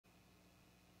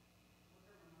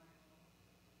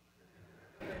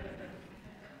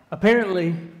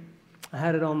Apparently, I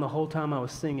had it on the whole time I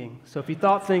was singing. So if you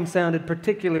thought things sounded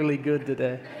particularly good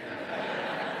today,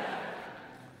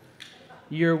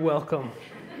 you're welcome.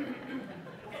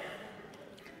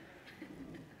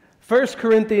 1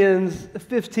 Corinthians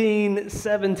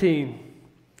 15:17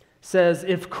 says,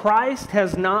 "If Christ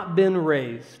has not been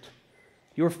raised,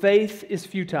 your faith is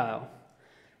futile,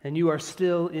 and you are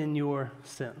still in your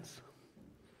sins."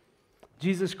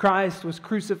 Jesus Christ was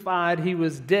crucified, he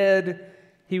was dead,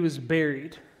 he was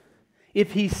buried.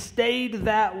 If he stayed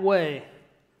that way,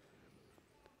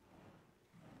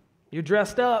 you're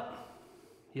dressed up,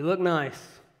 you look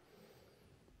nice,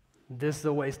 this is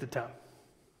a waste of time.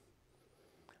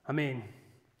 I mean,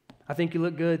 I think you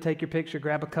look good, take your picture,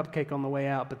 grab a cupcake on the way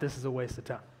out, but this is a waste of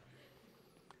time.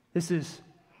 This is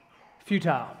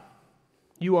futile.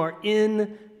 You are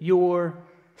in your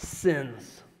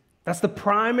sins. That's the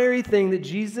primary thing that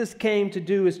Jesus came to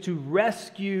do, is to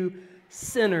rescue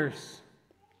sinners,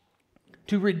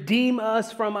 to redeem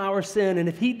us from our sin. And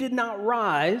if he did not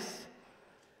rise,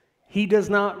 he does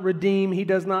not redeem, he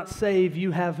does not save,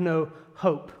 you have no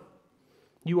hope.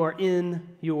 You are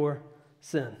in your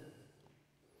sin.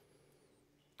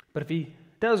 But if he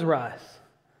does rise,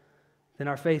 then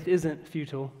our faith isn't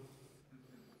futile,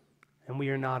 and we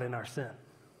are not in our sin.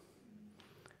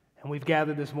 And we've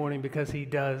gathered this morning because he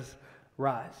does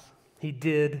rise. He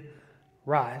did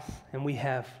rise, and we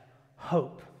have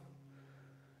hope.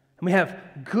 And we have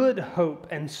good hope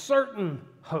and certain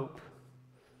hope.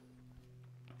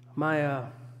 My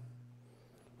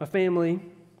family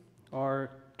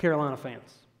are Carolina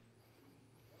fans.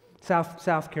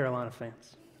 South Carolina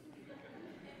fans.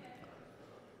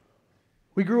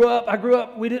 I grew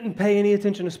up, we didn't pay any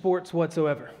attention to sports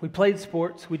whatsoever. We played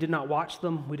sports, we did not watch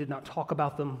them, we did not talk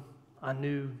about them. I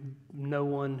knew no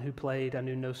one who played, I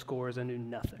knew no scores, I knew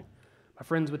nothing. My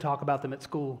friends would talk about them at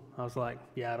school. I was like,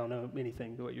 yeah, I don't know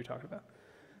anything to what you're talking about.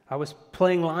 I was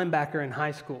playing linebacker in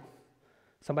high school.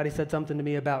 Somebody said something to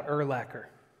me about Urlacher.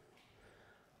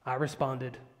 I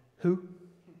responded, who?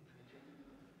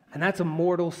 And that's a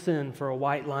mortal sin for a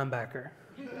white linebacker.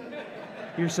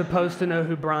 You're supposed to know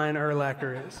who Brian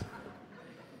Urlacher is.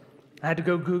 I had to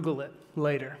go Google it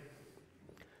later.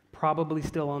 Probably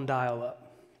still on dial-up.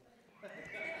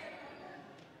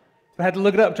 I had to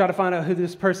look it up, try to find out who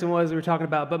this person was that we were talking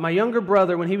about. But my younger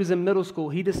brother, when he was in middle school,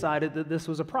 he decided that this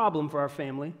was a problem for our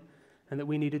family and that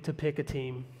we needed to pick a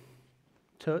team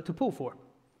to pull for.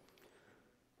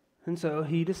 And so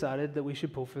he decided that we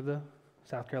should pull for the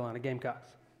South Carolina Gamecocks.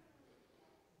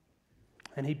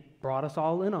 And he brought us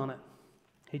all in on it.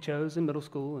 He chose in middle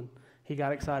school, and he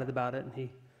got excited about it, and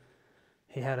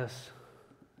he had us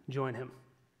join him.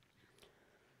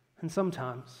 And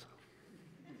sometimes,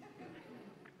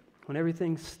 when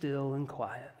everything's still and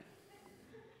quiet,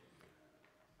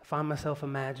 I find myself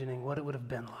imagining what it would have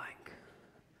been like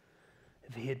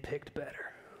if he had picked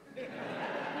better.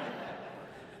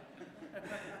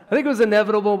 I think it was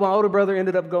inevitable. My older brother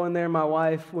ended up going there. My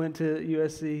wife went to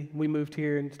USC. We moved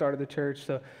here and started the church.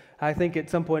 So I think at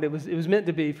some point it was meant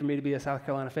to be for me to be a South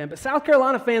Carolina fan. But South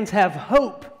Carolina fans have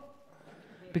hope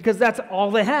because that's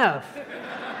all they have.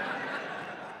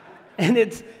 And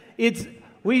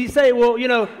we say,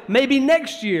 well, maybe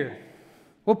next year.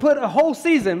 We'll put a whole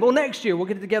season. Well, next year. We'll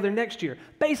get it together next year.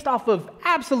 Based off of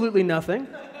absolutely nothing.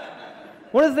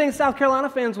 One of the things South Carolina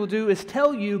fans will do is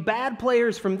tell you bad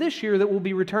players from this year that will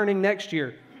be returning next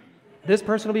year. This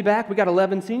person will be back. We got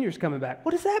 11 seniors coming back.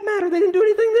 What does that matter? They didn't do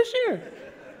anything this year.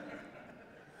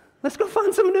 Let's go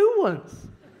find some new ones.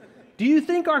 Do you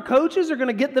think our coaches are going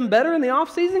to get them better in the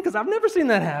offseason? Because I've never seen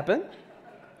that happen.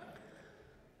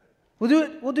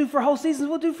 We'll do for whole seasons.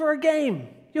 We'll do for a game.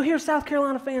 You'll hear South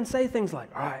Carolina fans say things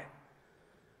like, all right,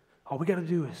 all we got to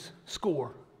do is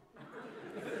score.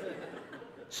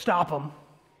 Stop them.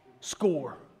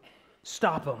 Score.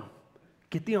 Stop them.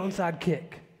 Get the onside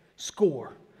kick.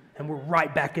 Score. And we're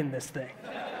right back in this thing.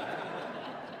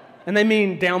 And they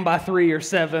mean down by 3 or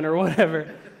 7 or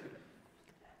whatever.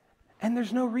 And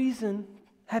there's no reason,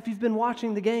 if you've been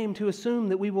watching the game, to assume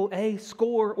that we will A,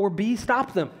 score, or B,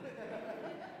 stop them.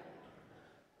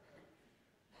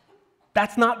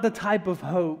 That's not the type of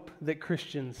hope that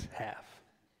Christians have.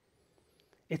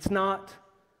 It's not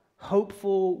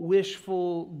hopeful,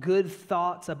 wishful, good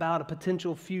thoughts about a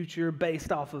potential future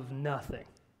based off of nothing.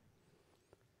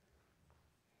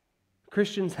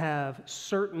 Christians have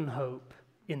certain hope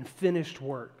in finished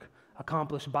work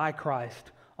accomplished by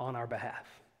Christ on our behalf.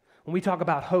 When we talk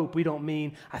about hope, we don't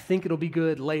mean, I think it'll be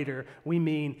good later. We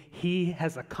mean, he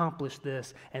has accomplished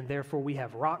this, and therefore we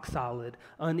have rock solid,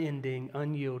 unending,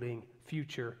 unyielding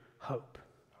future hope.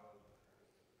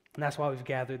 And that's why we've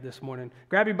gathered this morning.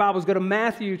 Grab your Bibles, go to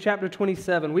Matthew chapter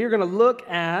 27. We are going to look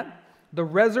at the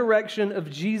resurrection of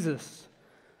Jesus.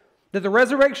 That the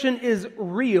resurrection is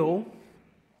real,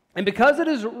 and because it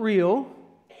is real,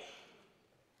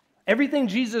 everything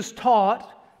Jesus taught,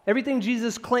 everything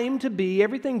Jesus claimed to be,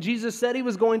 everything Jesus said he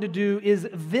was going to do is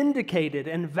vindicated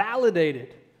and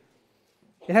validated.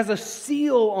 It has a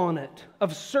seal on it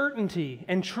of certainty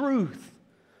and truth.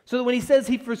 So that when he says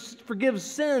he forgives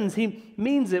sins, he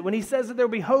means it. When he says that there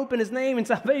will be hope in his name and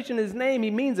salvation in his name,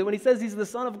 he means it. When he says he's the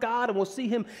Son of God and we'll see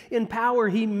him in power,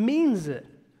 he means it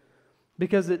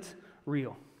because it's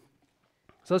real.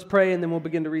 So let's pray and then we'll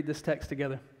begin to read this text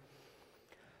together.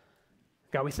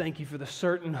 God, we thank you for the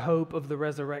certain hope of the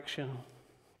resurrection.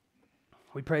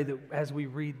 We pray that as we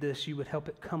read this, you would help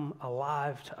it come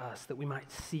alive to us, that we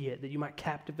might see it, that you might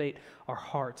captivate our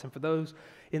hearts. And for those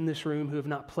in this room who have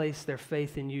not placed their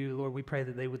faith in you, Lord, we pray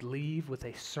that they would leave with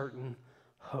a certain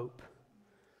hope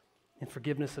in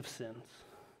forgiveness of sins,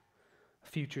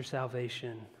 future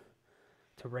salvation,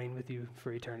 to reign with you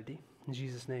for eternity. In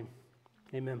Jesus' name,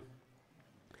 amen.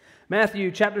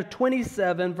 Matthew chapter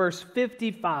 27, verse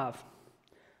 55.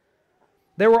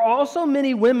 There were also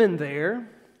many women there,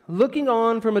 looking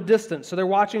on from a distance, so they're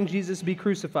watching Jesus be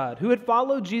crucified, who had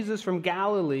followed Jesus from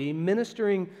Galilee,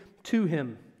 ministering to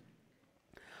him.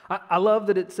 I love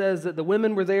that it says that the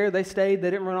women were there, they stayed, they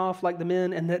didn't run off like the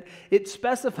men, and that it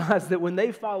specifies that when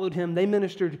they followed him, they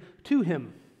ministered to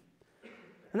him.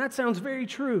 And that sounds very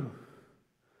true.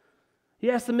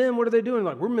 You ask the men, what are they doing?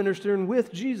 Like, we're ministering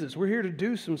with Jesus. We're here to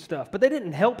do some stuff. But they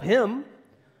didn't help him.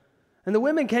 And the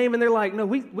women came and they're like, no,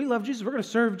 we love Jesus. We're going to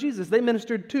serve Jesus. They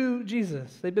ministered to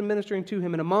Jesus. They've been ministering to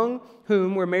him. And among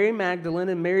whom were Mary Magdalene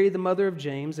and Mary, the mother of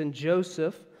James, and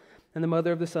Joseph, and the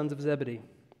mother of the sons of Zebedee.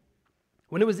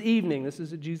 When it was evening, this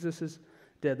is Jesus is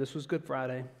dead. This was Good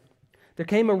Friday. There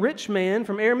came a rich man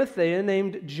from Arimathea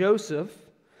named Joseph,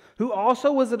 who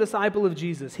also was a disciple of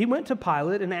Jesus. He went to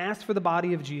Pilate and asked for the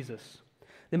body of Jesus.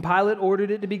 Then Pilate ordered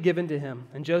it to be given to him.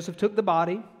 And Joseph took the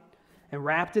body and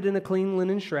wrapped it in a clean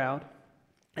linen shroud,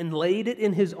 and laid it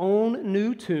in his own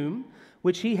new tomb,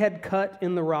 which he had cut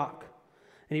in the rock.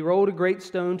 And he rolled a great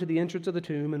stone to the entrance of the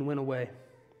tomb and went away.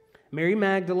 Mary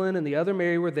Magdalene and the other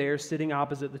Mary were there, sitting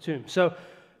opposite the tomb. So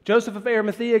Joseph of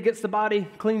Arimathea gets the body,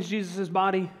 cleans Jesus'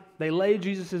 body. They lay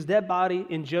Jesus' dead body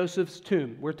in Joseph's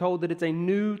tomb. We're told that it's a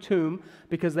new tomb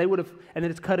because they would have, and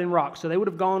that it's cut in rock. So they would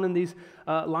have gone in these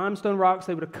limestone rocks.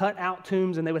 They would have cut out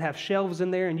tombs, and they would have shelves in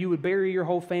there, and you would bury your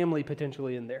whole family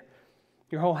potentially in there.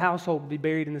 Your whole household would be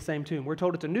buried in the same tomb. We're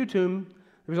told it's a new tomb.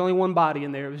 There was only one body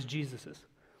in there. It was Jesus's.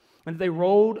 And they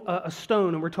rolled a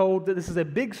stone, and we're told that this is a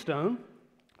big stone,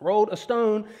 rolled a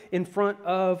stone in front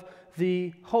of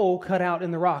the hole cut out in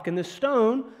the rock. And this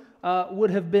stone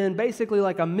would have been basically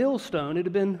like a millstone. It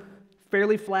had been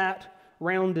fairly flat,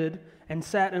 rounded, and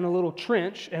sat in a little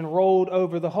trench and rolled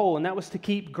over the hole. And that was to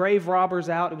keep grave robbers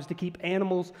out. It was to keep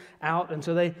animals out. And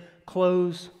so they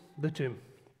close the tomb.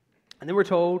 And then we're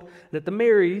told that the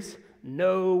Marys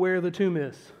know where the tomb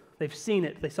is. They've seen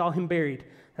it. They saw him buried.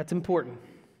 That's important.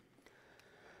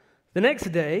 The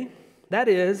next day, that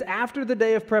is, after the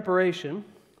day of preparation,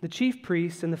 the chief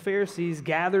priests and the Pharisees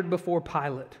gathered before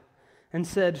Pilate and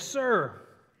said, "Sir,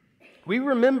 we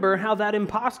remember how that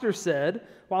impostor said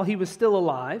while he was still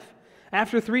alive,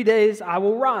 'After 3 days I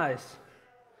will rise.'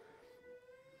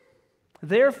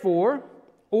 Therefore,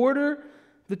 order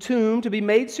the tomb to be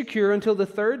made secure until the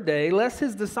third day, lest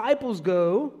his disciples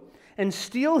go and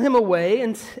steal him away,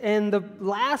 and the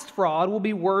last fraud will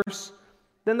be worse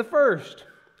than the first.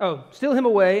 Steal him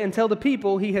away and tell the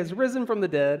people he has risen from the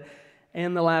dead,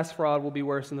 and the last fraud will be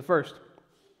worse than the first."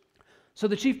 So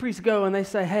the chief priests go and they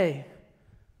say, hey,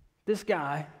 this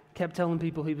guy kept telling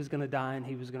people he was going to die and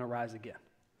he was going to rise again.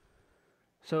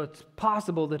 So it's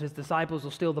possible that his disciples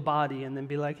will steal the body and then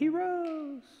be like, he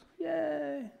rose,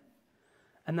 yay.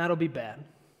 And that'll be bad.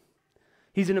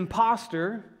 He's an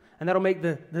imposter, and that'll make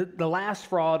the last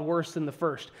fraud worse than the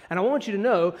first. And I want you to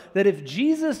know that if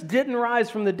Jesus didn't rise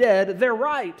from the dead, they're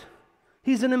right.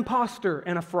 He's an imposter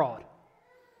and a fraud.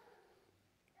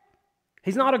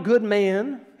 He's not a good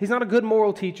man. He's not a good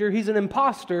moral teacher. He's an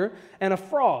imposter and a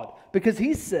fraud because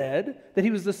he said that he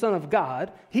was the Son of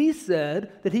God. He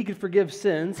said that he could forgive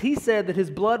sins. He said that his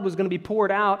blood was going to be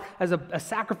poured out as a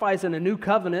sacrifice in a new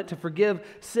covenant to forgive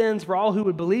sins for all who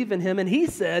would believe in him. And he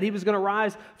said he was going to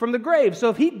rise from the grave. So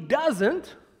if he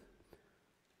doesn't,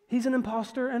 he's an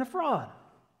imposter and a fraud.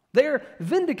 They're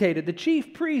vindicated. The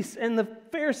chief priests and the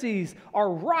Pharisees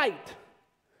are right.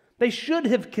 They should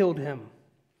have killed him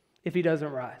if he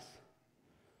doesn't rise.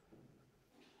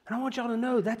 And I want y'all to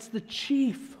know that's the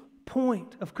chief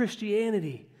point of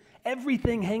Christianity.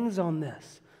 Everything hangs on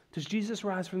this. Does Jesus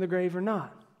rise from the grave or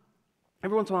not?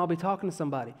 Every once in a while I'll be talking to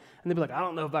somebody, and they'll be like, I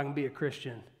don't know if I can be a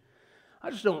Christian. I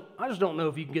just don't know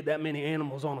if you can get that many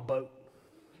animals on a boat.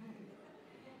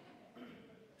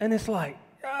 And it's like,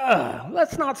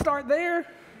 let's not start there.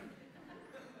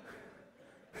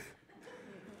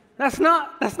 That's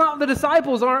not the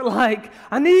disciples aren't like,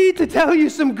 I need to tell you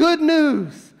some good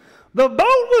news. The boat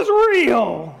was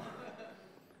real.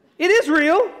 It is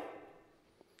real.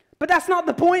 But that's not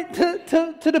the point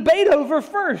to debate over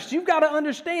first. You've got to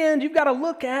understand, you've got to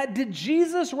look at, did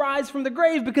Jesus rise from the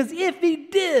grave? Because if he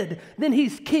did, then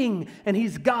he's king and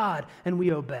he's God and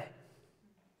we obey.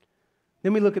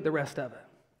 Then we look at the rest of it.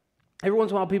 Every once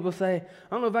in a while people say, I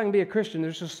don't know if I can be a Christian.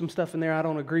 There's just some stuff in there I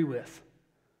don't agree with.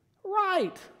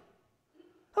 Right.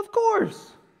 Of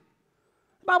course.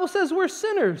 The Bible says we're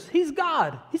sinners. He's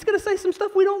God. He's going to say some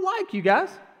stuff we don't like, you guys.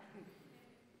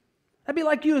 That'd be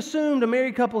like you assumed a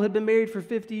married couple had been married for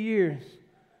 50 years,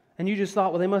 and you just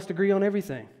thought, well, they must agree on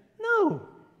everything. No.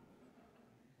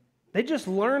 They just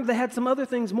learned they had some other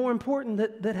things more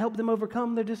important that helped them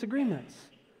overcome their disagreements.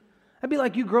 That'd be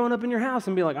like you growing up in your house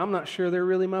and be like, I'm not sure they're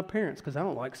really my parents because I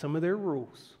don't like some of their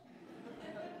rules.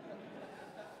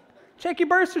 Check your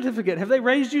birth certificate. Have they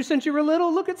raised you since you were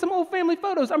little? Look at some old family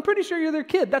photos. I'm pretty sure you're their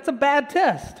kid. That's a bad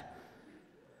test.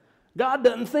 God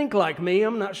doesn't think like me.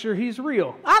 I'm not sure he's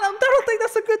real. I don't think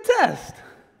that's a good test.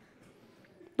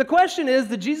 The question is,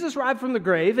 did Jesus rise from the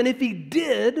grave? And if he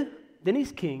did, then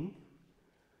he's king.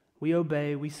 We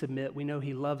obey, we submit, we know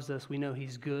he loves us, we know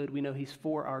he's good, we know he's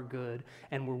for our good,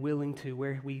 and we're willing to,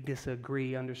 where we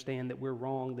disagree, understand that we're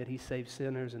wrong, that he saves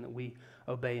sinners, and that we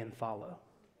obey and follow.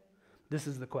 This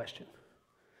is the question.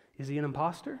 Is he an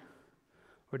imposter,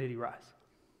 or did he rise?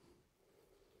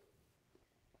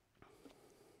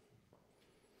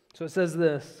 So it says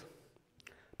this,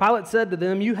 Pilate said to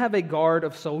them, you have a guard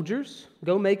of soldiers.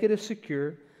 Go make it as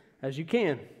secure as you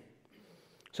can.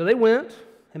 So they went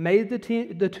and made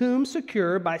the tomb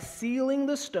secure by sealing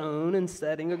the stone and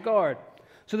setting a guard.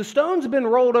 So the stone's been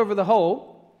rolled over the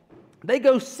hole. They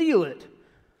go seal it.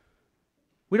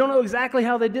 We don't know exactly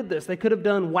how they did this. They could have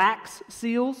done wax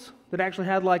seals that actually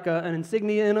had like an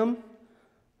insignia in them.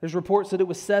 There's reports that it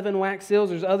was 7 wax seals.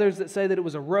 There's others that say that it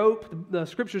was a rope. The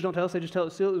scriptures don't tell us. They just tell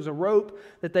us it was a rope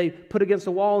that they put against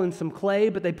the wall in some clay,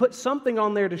 but they put something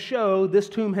on there to show this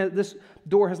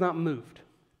door has not moved.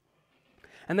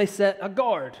 And they set a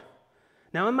guard.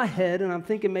 Now in my head, and I'm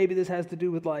thinking maybe this has to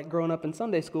do with like growing up in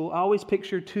Sunday school, I always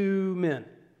picture 2 men.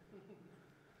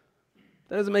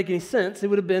 That doesn't make any sense. It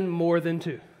would have been more than 2.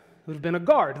 It would have been a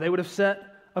guard. They would have set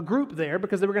a group there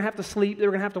because they were going to have to sleep. They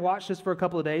were going to have to watch this for a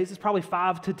couple of days. It's probably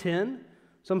 5 to 10,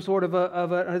 some sort of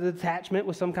a detachment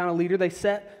with some kind of leader. They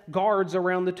set guards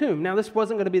around the tomb. Now, this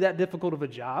wasn't going to be that difficult of a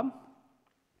job.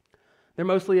 They're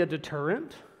mostly a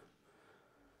deterrent.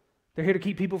 They're here to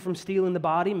keep people from stealing the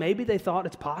body. Maybe they thought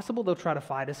it's possible they'll try to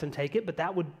fight us and take it, but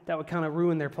that would kind of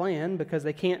ruin their plan because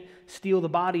they can't steal the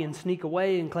body and sneak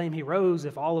away and claim he rose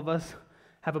if all of us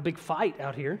have a big fight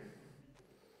out here.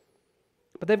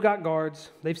 But they've got guards.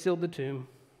 They've sealed the tomb.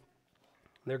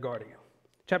 They're guarding it.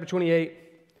 Chapter 28.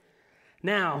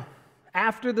 Now,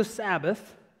 after the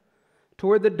Sabbath,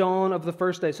 toward the dawn of the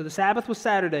first day. So the Sabbath was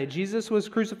Saturday. Jesus was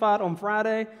crucified on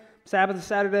Friday. Sabbath is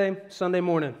Saturday, Sunday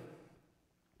morning.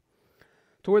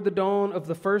 Toward the dawn of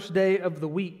the first day of the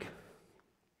week,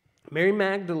 Mary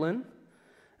Magdalene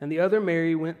and the other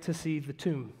Mary went to see the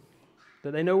tomb.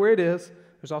 That they know where it is.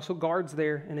 There's also guards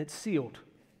there, and it's sealed.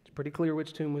 It's pretty clear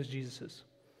which tomb was Jesus's.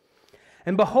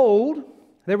 And behold,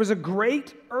 there was a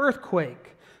great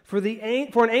earthquake, for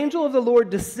an angel of the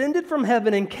Lord descended from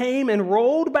heaven and came and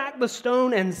rolled back the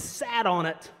stone and sat on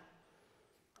it.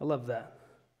 I love that.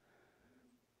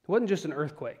 It wasn't just an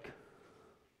earthquake.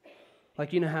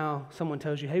 Like, you know how someone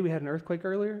tells you, hey, we had an earthquake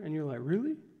earlier? And you're like,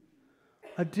 really?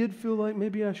 I did feel like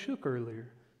maybe I shook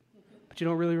earlier. But you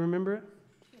don't really remember it?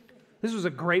 This was a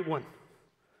great one.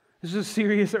 This is a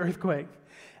serious earthquake.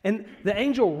 And the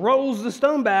angel rolls the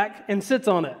stone back and sits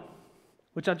on it,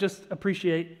 which I just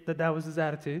appreciate that was his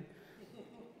attitude.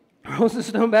 Rolls the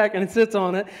stone back and it sits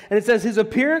on it. And it says his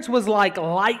appearance was like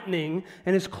lightning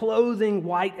and his clothing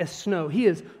white as snow. He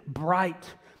is bright,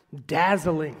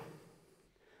 dazzling.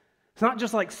 It's not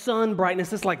just like sun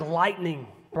brightness, it's like lightning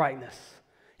brightness.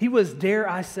 He was, dare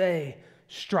I say,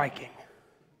 striking.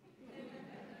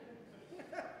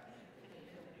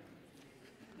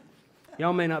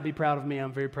 Y'all may not be proud of me.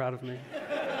 I'm very proud of me.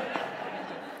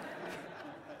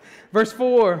 Verse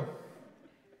 4.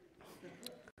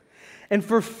 And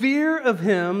for fear of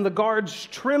him, the guards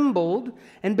trembled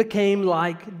and became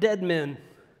like dead men.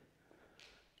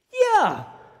 Yeah.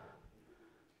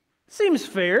 Seems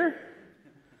fair.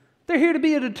 They're here to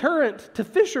be a deterrent to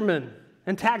fishermen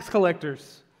and tax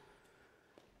collectors,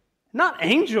 not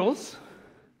angels.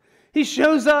 He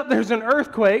shows up, there's an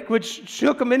earthquake, which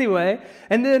shook him anyway,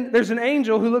 and then there's an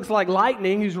angel who looks like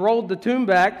lightning who's rolled the tomb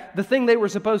back. The thing they were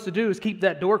supposed to do is keep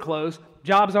that door closed.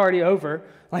 Job's already over.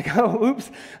 Like, oh,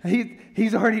 oops,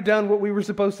 he's already done what we were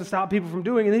supposed to stop people from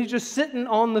doing, and he's just sitting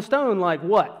on the stone like,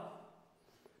 what?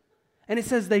 And it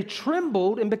says they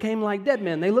trembled and became like dead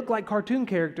men. They look like cartoon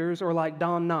characters or like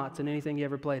Don Knotts in anything you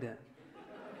ever played in.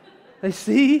 They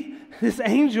see this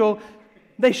angel,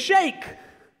 they shake.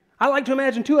 I like to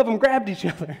imagine two of them grabbed each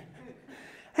other.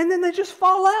 And then they just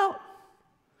fall out.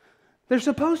 They're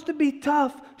supposed to be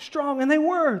tough, strong, and they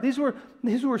were. These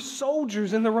were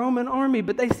soldiers in the Roman army,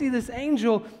 but they see this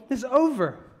angel is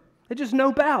over. They just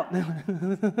nope out.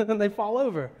 And they fall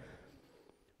over,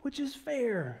 which is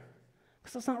fair,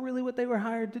 because that's not really what they were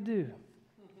hired to do.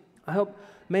 I help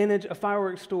manage a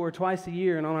fireworks store twice a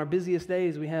year, and on our busiest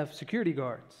days, we have security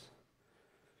guards.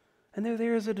 And they're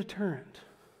there as a deterrent.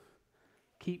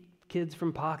 Keep kids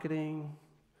from pocketing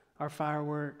our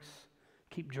fireworks,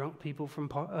 keep drunk people from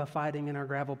fighting in our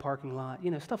gravel parking lot,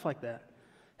 stuff like that.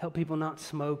 Help people not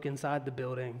smoke inside the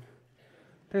building.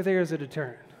 They're there as a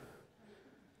deterrent.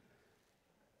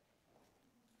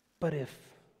 But if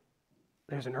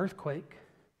there's an earthquake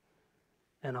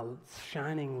and a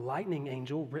shining lightning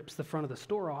angel rips the front of the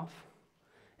store off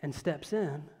and steps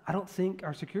in, I don't think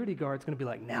our security guard's going to be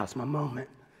like, now's my moment.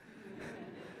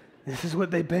 This is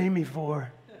what they pay me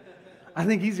for. I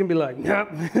think he's going to be like, nope.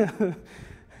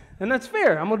 And that's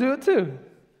fair. I'm going to do it too.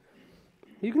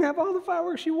 You can have all the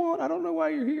fireworks you want. I don't know why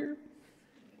you're here.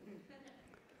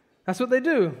 That's what they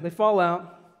do. They fall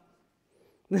out.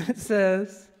 Then it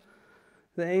says,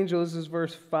 the angel, this is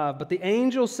verse 5, but the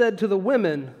angel said to the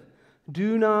women,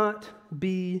 do not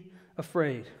be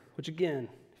afraid. Which again,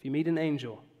 if you meet an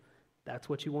angel, that's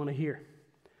what you want to hear.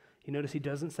 You notice he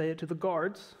doesn't say it to the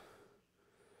guards.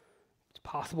 It's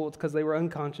possible it's because they were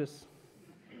unconscious.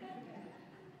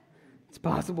 It's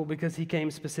possible because he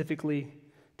came specifically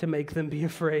to make them be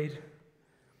afraid.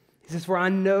 He says, for I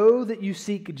know that you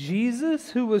seek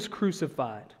Jesus who was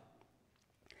crucified.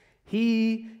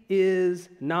 He is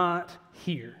not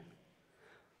here,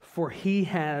 for he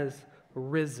has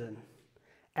risen,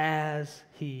 as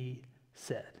he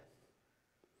said.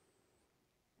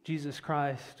 Jesus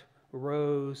Christ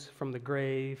rose from the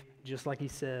grave just like he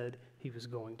said he was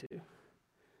going to.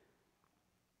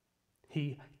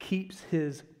 He keeps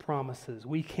his promises.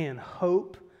 We can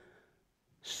hope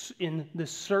in the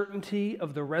certainty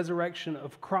of the resurrection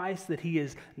of Christ, that he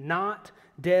is not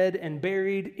dead and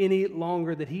buried any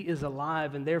longer, that he is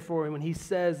alive, and therefore when he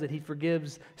says that he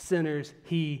forgives sinners,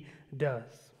 he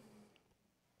does.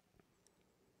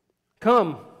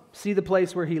 Come, see the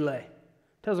place where he lay.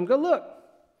 Tells them, go look.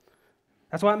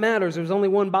 That's why it matters. There's only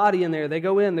one body in there. They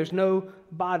go in, there's no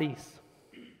bodies.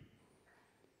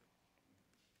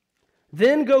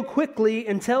 Then go quickly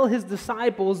and tell his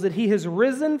disciples that he has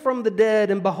risen from the dead,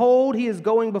 and behold, he is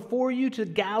going before you to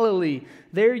Galilee.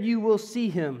 There you will see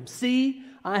him. See,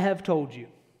 I have told you.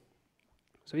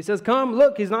 So he says, come,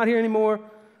 look, he's not here anymore.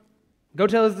 Go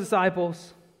tell his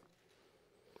disciples.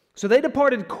 So they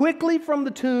departed quickly from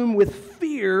the tomb with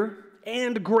fear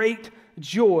and great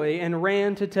joy and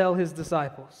ran to tell his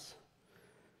disciples.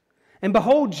 And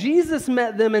behold, Jesus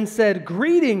met them and said,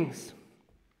 greetings.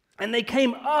 And they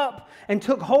came up and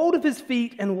took hold of his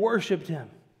feet and worshiped him.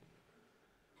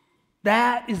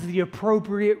 That is the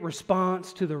appropriate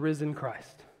response to the risen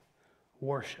Christ.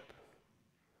 Worship.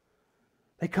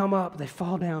 They come up, they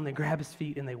fall down, they grab his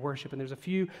feet, and they worship. And there's a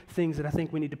few things that I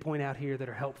think we need to point out here that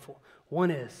are helpful.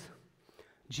 One is,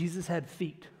 Jesus had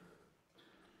feet.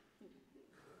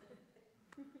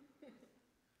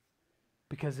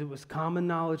 Because it was common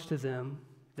knowledge to them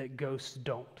that ghosts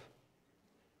don't.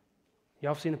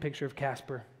 Y'all have seen a picture of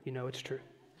Casper. You know it's true.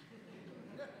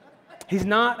 He's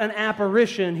not an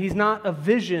apparition. He's not a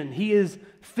vision. He is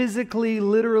physically,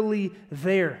 literally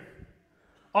there.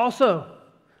 Also,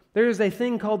 there is a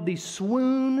thing called the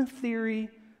swoon theory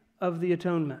of the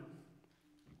atonement,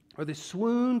 or the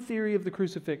swoon theory of the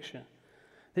crucifixion,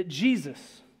 that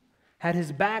Jesus had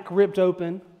his back ripped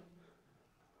open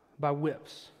by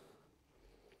whips,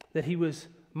 that he was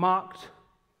mocked,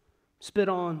 spit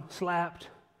on, slapped,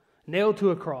 nailed to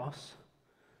a cross,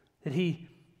 that he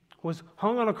was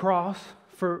hung on a cross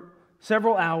for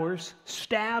several hours,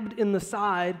 stabbed in the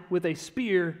side with a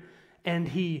spear, and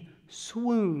he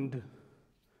swooned,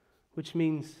 which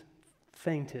means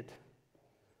fainted,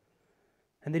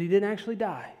 and that he didn't actually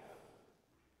die.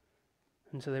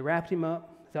 And so they wrapped him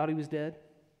up, thought he was dead.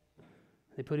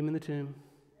 They put him in the tomb.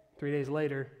 3 days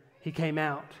later, He came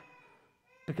out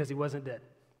because he wasn't dead.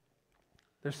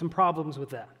 There's some problems with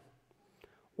that.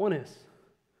 One is,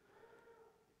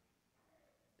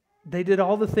 they did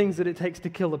all the things that it takes to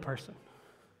kill a person.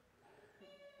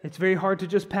 It's very hard to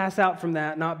just pass out from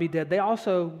that, not be dead. They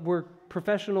also were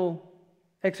professional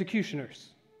executioners.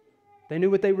 They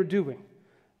knew what they were doing.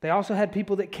 They also had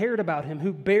people that cared about him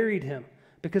who buried him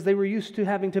because they were used to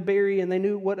having to bury and they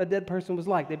knew what a dead person was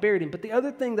like. They buried him. But the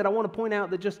other thing that I want to point out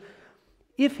that just,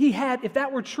 if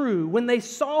that were true, when they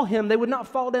saw him, they would not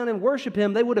fall down and worship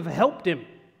him. They would have helped him.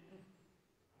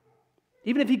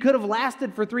 Even if he could have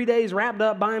lasted for 3 days wrapped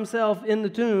up by himself in the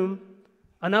tomb,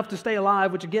 enough to stay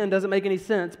alive, which again doesn't make any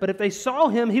sense. But if they saw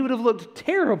him, he would have looked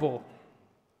terrible.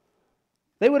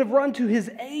 They would have run to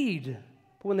his aid.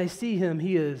 But when they see him,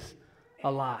 he is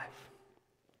alive.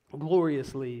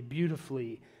 Gloriously,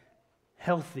 beautifully,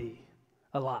 healthy,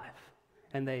 alive.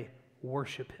 And they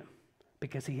worship him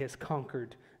because he has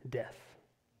conquered death.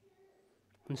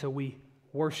 And so we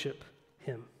worship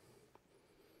him.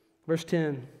 Verse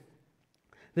 10.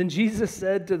 Then Jesus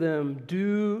said to them,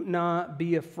 "Do not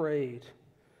be afraid.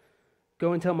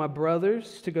 Go and tell my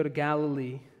brothers to go to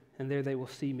Galilee, and there they will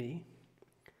see me."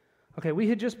 Okay, we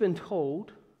had just been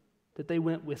told that they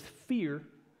went with fear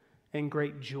and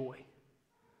great joy.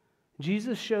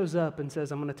 Jesus shows up and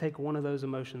says, "I'm going to take one of those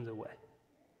emotions away.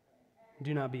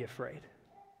 Do not be afraid."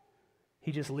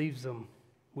 He just leaves them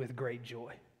with great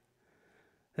joy.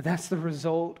 That's the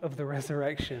result of the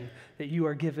resurrection, that you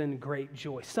are given great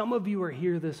joy. Some of you are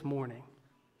here this morning,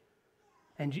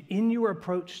 and in your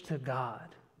approach to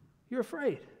God, you're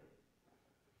afraid.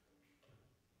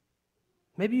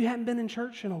 Maybe you haven't been in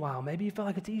church in a while. Maybe you feel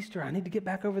like it's Easter. I need to get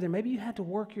back over there. Maybe you had to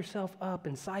work yourself up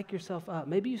and psych yourself up.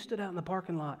 Maybe you stood out in the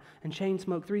parking lot and chain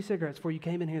smoked 3 cigarettes before you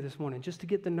came in here this morning just to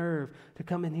get the nerve to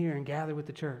come in here and gather with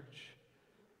the church.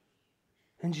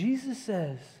 And Jesus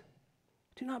says,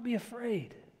 do not be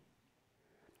afraid.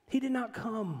 He did not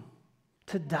come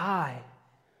to die,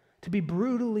 to be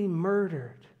brutally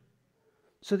murdered,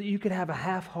 so that you could have a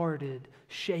half-hearted,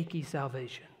 shaky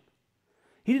salvation.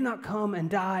 He did not come and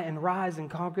die and rise and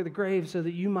conquer the grave so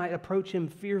that you might approach him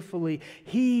fearfully.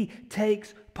 He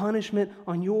takes punishment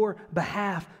on your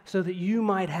behalf so that you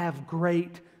might have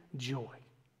great joy.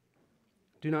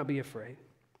 Do not be afraid.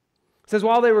 It says,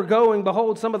 while they were going,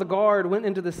 behold, some of the guard went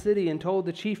into the city and told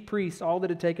the chief priests all that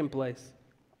had taken place.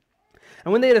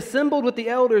 And when they had assembled with the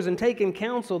elders and taken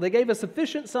counsel, they gave a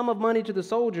sufficient sum of money to the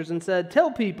soldiers and said,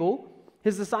 "Tell people,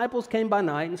 his disciples came by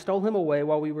night and stole him away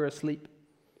while we were asleep.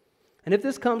 And if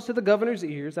this comes to the governor's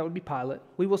ears," that would be Pilate,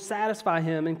 "we will satisfy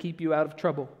him and keep you out of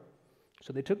trouble."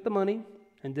 So they took the money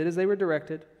and did as they were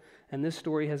directed, and this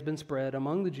story has been spread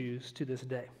among the Jews to this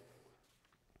day.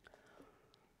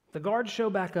 The guards show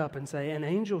back up and say, an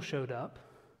angel showed up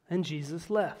and Jesus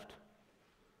left.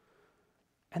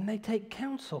 And they take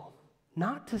counsel.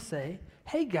 Not to say,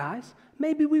 hey guys,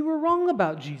 maybe we were wrong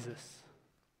about Jesus.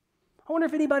 I wonder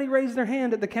if anybody raised their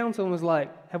hand at the council and was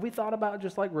like, have we thought about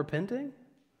just like repenting?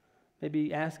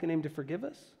 Maybe asking him to forgive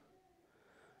us?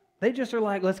 They just are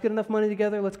like, let's get enough money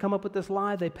together, let's come up with this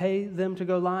lie. They pay them to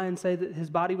go lie and say that his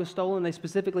body was stolen. They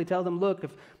specifically tell them, look,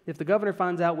 if the governor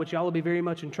finds out, which y'all will be very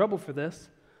much in trouble for this,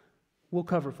 we'll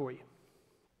cover for you.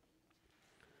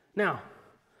 Now,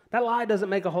 that lie doesn't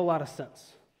make a whole lot of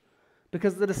sense.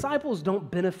 Because the disciples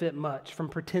don't benefit much from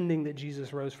pretending that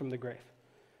Jesus rose from the grave.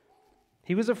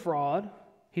 He was a fraud.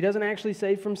 He doesn't actually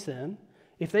save from sin.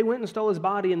 If they went and stole his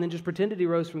body and then just pretended he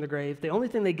rose from the grave, the only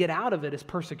thing they get out of it is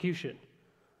persecution.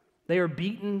 They are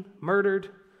beaten, murdered.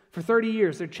 For 30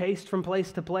 years, they're chased from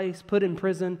place to place, put in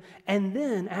prison. And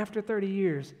then, after 30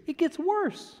 years, it gets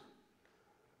worse.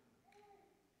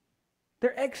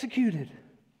 They're executed.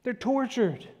 They're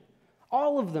tortured.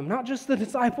 All of them, not just the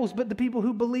disciples, but the people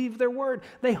who believe their word.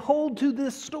 They hold to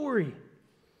this story.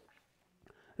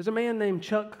 There's a man named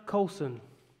Chuck Colson,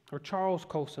 or Charles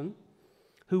Colson,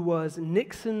 who was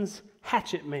Nixon's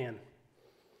hatchet man.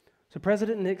 So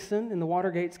President Nixon, in the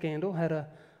Watergate scandal, had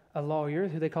a lawyer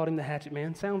who they called him the hatchet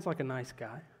man. Sounds like a nice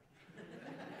guy.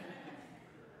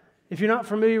 If you're not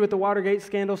familiar with the Watergate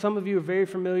scandal, some of you are very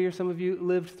familiar. Some of you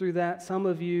lived through that. Some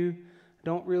of you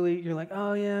don't really, you're like,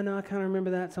 oh yeah, no, I kind of remember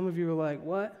that. Some of you are like,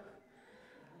 what?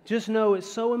 Just know it's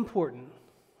so important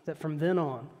that from then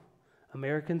on,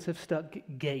 Americans have stuck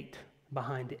gate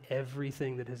behind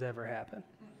everything that has ever happened.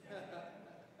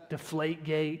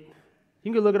 Deflategate. You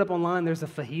can go look it up online. There's a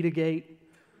Fajita Gate.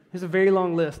 There's a very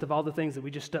long list of all the things that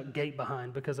we just stuck gate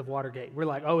behind because of Watergate. We're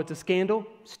like, oh, it's a scandal?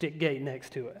 Stick gate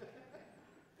next to it.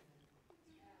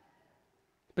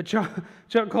 But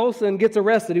Chuck Colson gets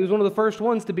arrested. He was one of the first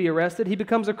ones to be arrested. He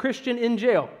becomes a Christian in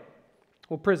jail,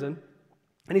 or prison.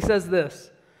 And he says this.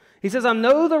 He says, I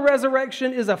know the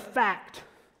resurrection is a fact,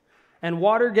 and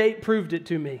Watergate proved it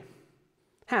to me.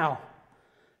 How?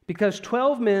 Because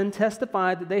 12 men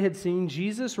testified that they had seen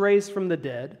Jesus raised from the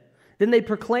dead. Then they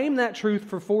proclaimed that truth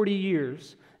for 40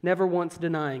 years, never once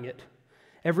denying it.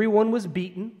 Everyone was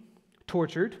beaten,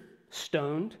 tortured,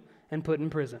 stoned, and put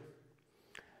in prison.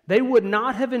 They would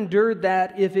not have endured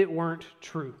that if it weren't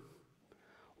true.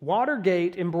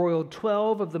 Watergate embroiled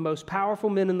 12 of the most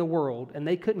powerful men in the world, and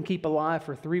they couldn't keep alive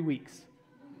for 3 weeks.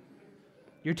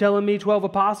 You're telling me 12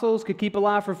 apostles could keep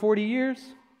alive for 40 years?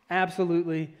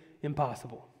 Absolutely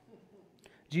impossible.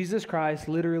 Jesus Christ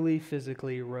literally,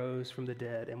 physically rose from the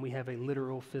dead, and we have a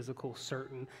literal, physical,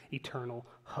 certain, eternal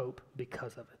hope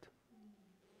because of it.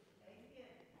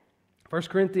 1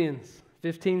 Corinthians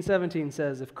 15:17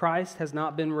 says, if Christ has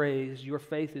not been raised, your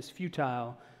faith is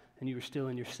futile, and you are still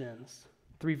in your sins.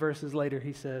 3 verses later,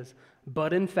 he says,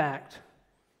 but in fact,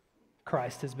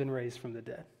 Christ has been raised from the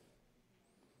dead.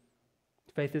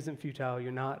 Faith isn't futile.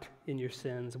 You're not in your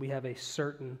sins. We have a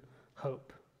certain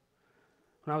hope.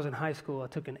 When I was in high school, I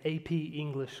took an AP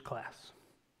English class.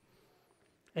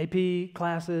 AP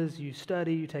classes, you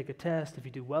study, you take a test. If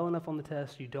you do well enough on the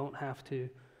test, you don't have to,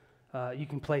 you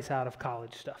can place out of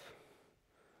college stuff.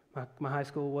 My high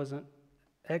school wasn't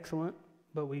excellent,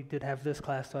 but we did have this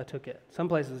class, so I took it. Some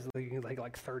places,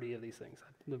 like 30 of these things.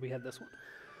 We had this one.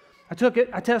 I took it.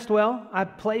 I tested well. I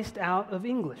placed out of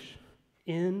English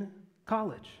in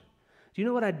college. Do you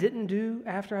know what I didn't do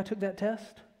after I took that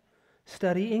test?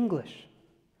 Study English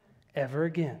ever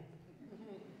again.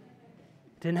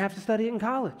 Didn't have to study it in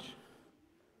college.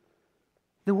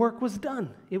 The work was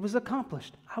done. It was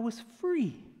accomplished. I was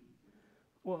free.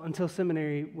 Well, until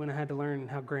seminary when I had to learn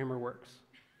how grammar works.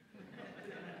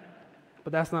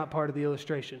 But that's not part of the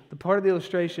illustration. The part of the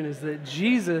illustration is that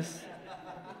Jesus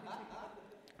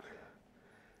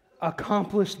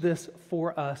accomplished this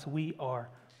for us. We are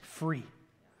free.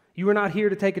 You are not here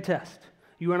to take a test.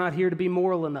 You are not here to be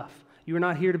moral enough. You are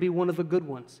not here to be one of the good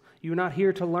ones. You are not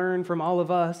here to learn from all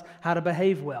of us how to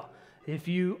behave well. If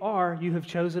you are, you have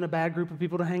chosen a bad group of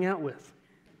people to hang out with.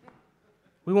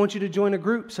 We want you to join a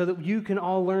group so that you can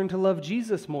all learn to love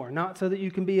Jesus more, not so that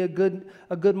you can be a good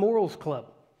morals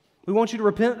club. We want you to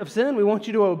repent of sin. We want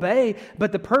you to obey.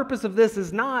 But the purpose of this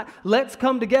is not let's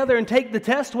come together and take the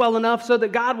test well enough so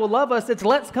that God will love us. It's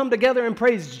let's come together and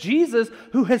praise Jesus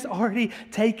who has already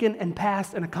taken and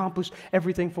passed and accomplished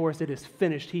everything for us. It is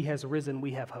finished. He has risen.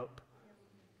 We have hope.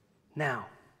 Now,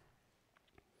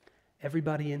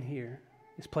 everybody in here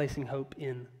is placing hope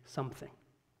in something.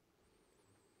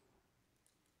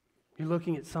 You're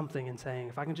looking at something and saying,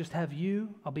 if I can just have you,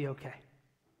 I'll be okay.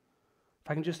 If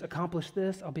I can just accomplish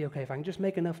this, I'll be okay. If I can just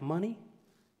make enough money,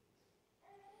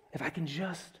 if I can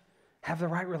just have the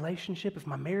right relationship, if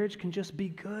my marriage can just be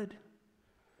good,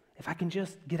 if I can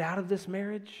just get out of this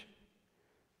marriage,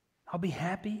 I'll be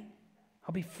happy,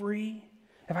 I'll be free.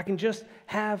 If I can just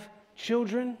have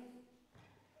children,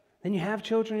 then you have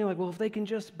children, you're like, well, if they can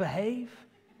just behave,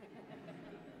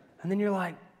 and then you're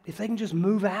like, if they can just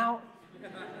move out.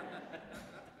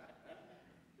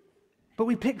 But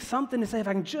we pick something to say, if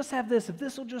I can just have this, if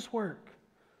this will just work.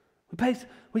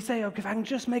 We say, okay, if I can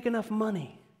just make enough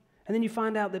money. And then you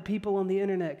find out that people on the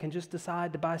internet can just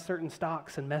decide to buy certain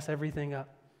stocks and mess everything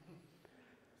up.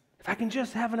 If I can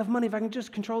just have enough money, if I can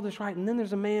just control this right. And then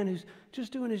there's a man who's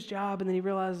just doing his job, and then he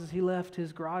realizes he left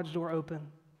his garage door open.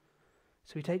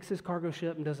 So he takes his cargo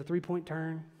ship and does a 3-point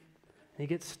turn, and he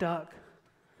gets stuck,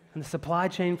 and the supply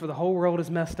chain for the whole world is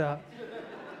messed up.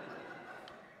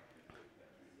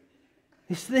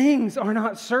 These things are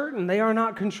not certain. They are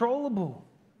not controllable.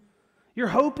 You're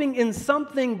hoping in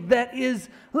something that is,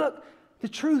 look, the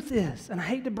truth is, and I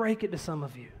hate to break it to some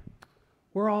of you,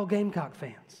 we're all Gamecock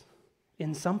fans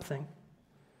in something.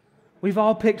 We've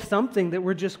all picked something that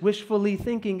we're just wishfully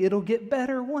thinking it'll get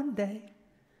better one day.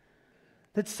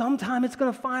 That sometime it's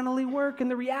going to finally work. And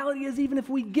the reality is, even if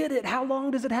we get it, how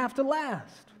long does it have to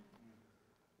last?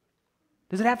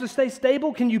 Does it have to stay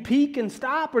stable? Can you peak and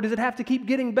stop? Or does it have to keep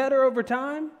getting better over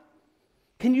time?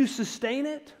 Can you sustain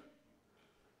it?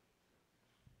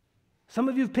 Some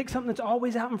of you have picked something that's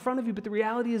always out in front of you, but the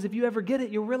reality is if you ever get it,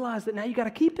 you'll realize that now you got to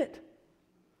keep it.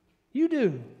 You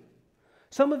do.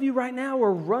 Some of you right now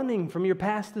are running from your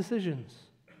past decisions,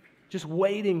 just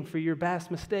waiting for your past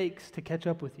mistakes to catch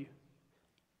up with you.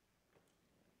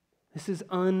 This is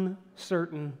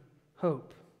uncertain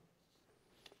hope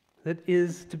that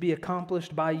is to be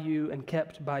accomplished by you and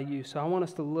kept by you. So I want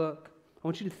us to look, I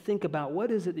want you to think about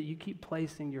what is it that you keep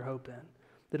placing your hope in,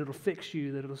 that it'll fix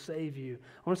you, that it'll save you.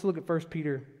 I want us to look at 1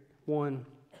 Peter 1,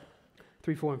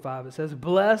 3, 4, and 5. It says,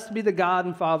 "Blessed be the God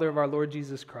and Father of our Lord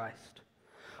Jesus Christ.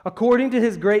 According to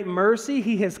his great mercy,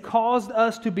 he has caused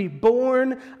us to be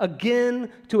born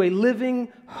again to a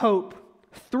living hope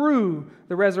through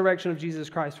the resurrection of Jesus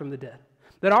Christ from the dead.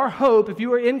 That our hope, if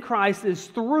you are in Christ, is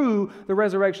through the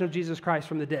resurrection of Jesus Christ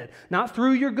from the dead. Not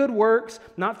through your good works,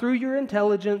 not through your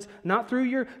intelligence, not through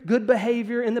your good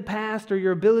behavior in the past or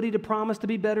your ability to promise to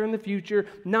be better in the future.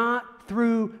 Not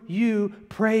through you.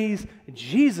 Praise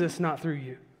Jesus, not through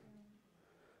you.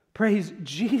 Praise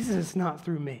Jesus, not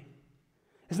through me.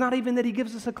 It's not even that he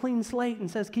gives us a clean slate and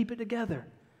says, keep it together.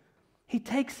 He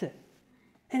takes it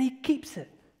and he keeps it,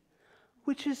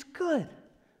 which is good.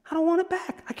 I don't want it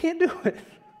back. I can't do it.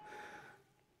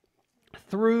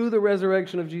 Through the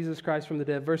resurrection of Jesus Christ from the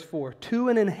dead. Verse 4, to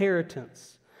an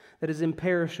inheritance that is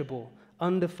imperishable,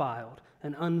 undefiled,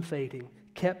 and unfading,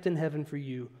 kept in heaven for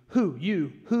you.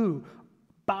 Who,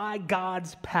 by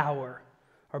God's power,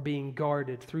 are being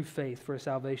guarded through faith for a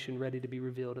salvation ready to be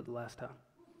revealed at the last time.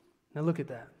 Now look at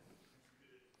that.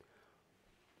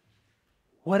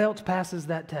 What else passes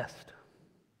that test?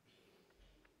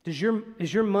 Is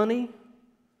your money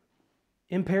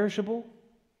imperishable,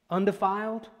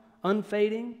 undefiled,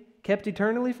 unfading, kept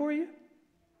eternally for you?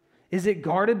 Is it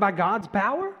guarded by God's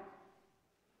power?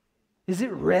 Is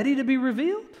it ready to be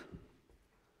revealed?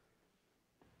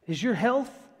 Is your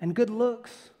health and good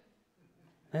looks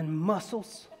and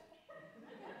muscles,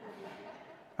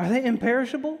 are they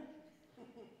imperishable?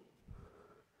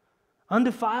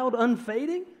 Undefiled,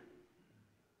 unfading?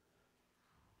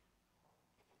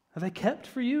 Are they kept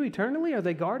for you eternally? Are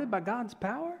they guarded by God's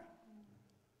power?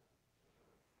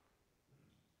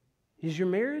 Is your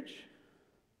marriage,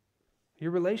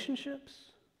 your relationships,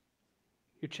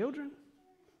 your children,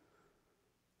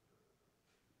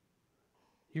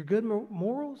 your good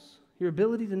morals, your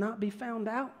ability to not be found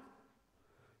out?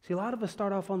 See, a lot of us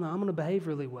start off on the I'm going to behave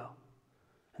really well.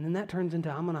 And then that turns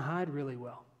into I'm going to hide really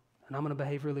well. And I'm going to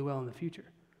behave really well in the future.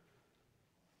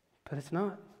 But it's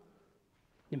not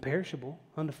imperishable,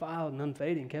 undefiled, and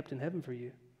unfading, kept in heaven for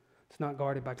you. It's not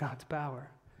guarded by God's power.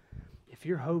 If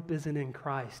your hope isn't in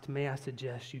Christ, may I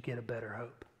suggest you get a better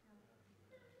hope.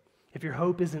 If your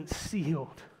hope isn't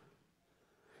sealed,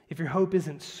 if your hope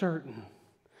isn't certain,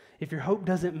 if your hope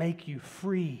doesn't make you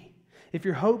free, if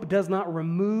your hope does not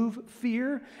remove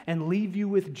fear and leave you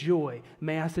with joy,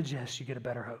 may I suggest you get a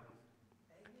better hope.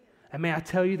 And may I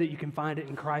tell you that you can find it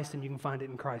in Christ, and you can find it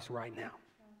in Christ right now.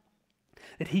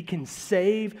 That he can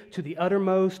save to the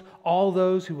uttermost all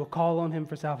those who will call on him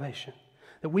for salvation.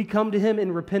 That we come to him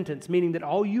in repentance, meaning that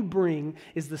all you bring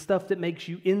is the stuff that makes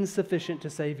you insufficient to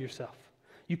save yourself.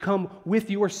 You come with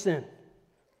your sin.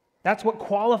 That's what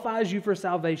qualifies you for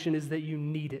salvation, is that you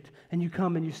need it. And you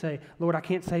come and you say, Lord, I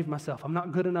can't save myself. I'm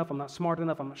not good enough. I'm not smart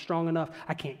enough. I'm not strong enough.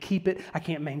 I can't keep it. I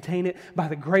can't maintain it. By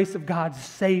the grace of God,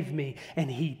 save me.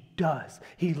 And he does.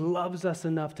 He loves us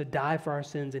enough to die for our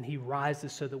sins, and he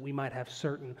rises so that we might have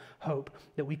certain hope,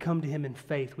 that we come to him in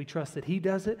faith. We trust that he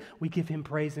does it. We give him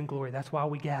praise and glory. That's why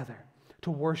we gather, to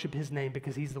worship his name,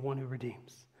 because he's the one who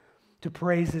redeems, to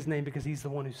praise his name because he's the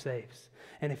one who saves.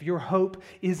 And if your hope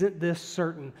isn't this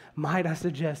certain, might I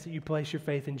suggest that you place your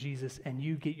faith in Jesus and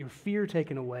you get your fear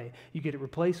taken away, you get it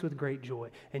replaced with great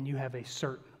joy, and you have a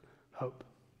certain hope.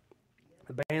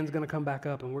 The band's going to come back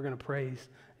up and we're going to praise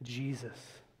Jesus.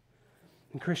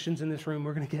 And Christians in this room,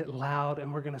 we're going to get loud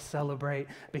and we're going to celebrate,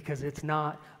 because it's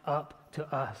not up to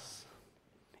us.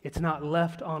 It's not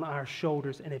left on our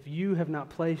shoulders. And if you have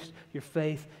not placed your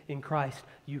faith in Christ,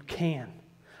 you can.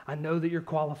 I know that you're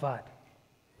qualified.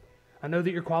 I know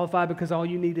that you're qualified because all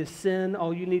you need is sin,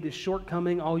 all you need is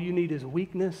shortcoming, all you need is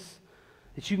weakness.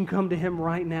 That you can come to him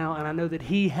right now, and I know that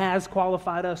he has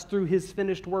qualified us through his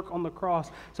finished work on the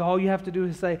cross. So all you have to do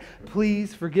is say,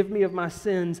 please forgive me of my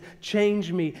sins,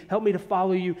 change me, help me to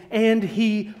follow you, and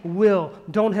he will.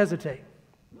 Don't hesitate.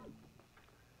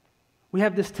 We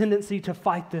have this tendency to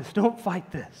fight this. Don't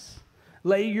fight this.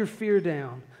 Lay your fear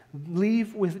down.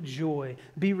 Leave with joy.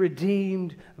 Be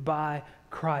redeemed by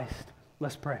Christ.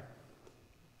 Let's pray.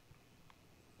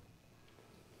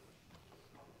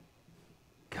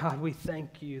 God, we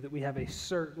thank you that we have a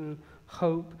certain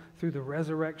hope through the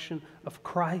resurrection of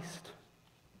Christ.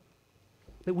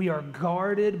 That we are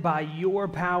guarded by your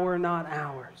power, not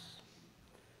ours.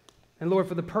 And Lord,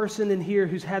 for the person in here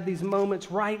who's had these moments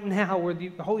right now where the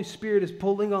Holy Spirit is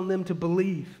pulling on them to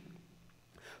believe,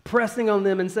 pressing on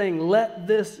them and saying, let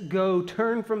this go,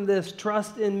 turn from this,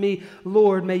 trust in me.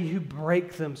 Lord, may you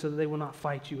break them so that they will not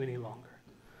fight you any longer.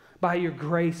 By your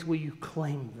grace, will you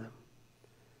claim them?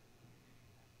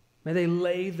 May they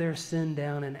lay their sin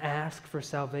down and ask for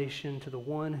salvation to the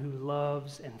one who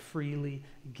loves and freely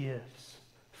gives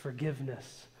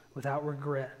forgiveness without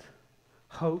regret,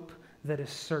 hope that is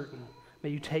certain, May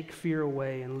you take fear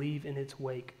away and leave in its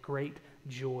wake great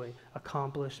joy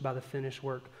accomplished by the finished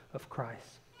work of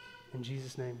Christ. In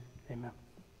Jesus' name, amen.